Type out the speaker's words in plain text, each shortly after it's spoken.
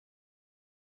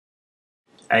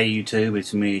Hey YouTube,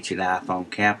 it's me, it's your iPhone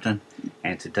Captain,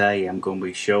 and today I'm going to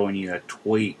be showing you a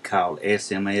tweak called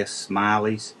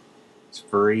SmSmileys. It's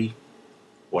free.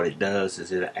 What it does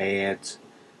is it adds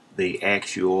the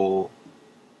actual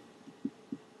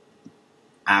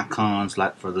icons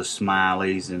like for the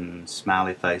smileys and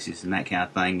smiley faces and that kind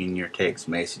of thing in your text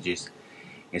messages.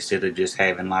 Instead of just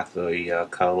having like the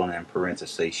colon and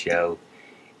parentheses show,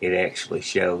 it actually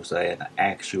shows an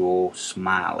actual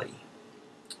smiley.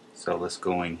 So let's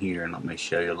go in here and let me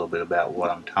show you a little bit about what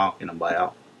I'm talking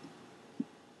about.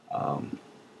 I'll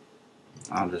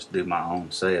just do my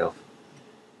own self.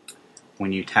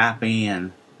 When you type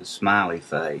in the smiley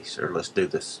face, or let's do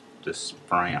this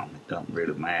frown, it don't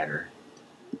really matter.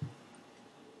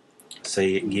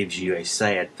 See, it gives you a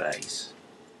sad face.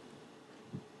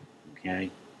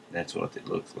 Okay, that's what it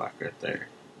looks like right there.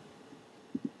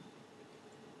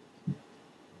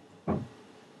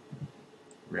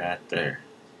 Right there.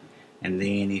 And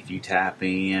then if you type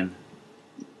in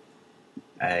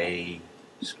a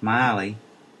smiley,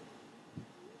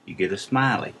 you get a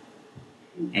smiley.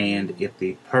 And if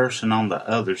the person on the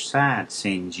other side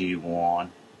sends you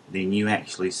one, then you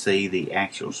actually see the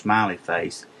actual smiley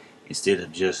face instead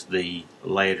of just the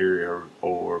letter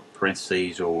or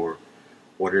parentheses or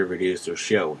whatever it is they're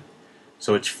showing.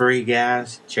 So it's free,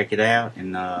 guys. Check it out.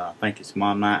 And I think it's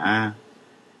Mom My Eye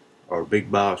or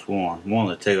Big Boss One. One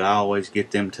of the two. I always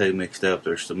get them two mixed up.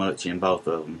 There's so much in both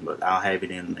of them, but I'll have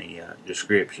it in the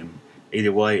description.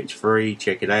 Either way, it's free.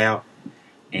 Check it out.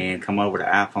 And come over to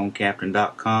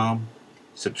iPhoneCaptain.com.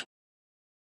 Subscribe.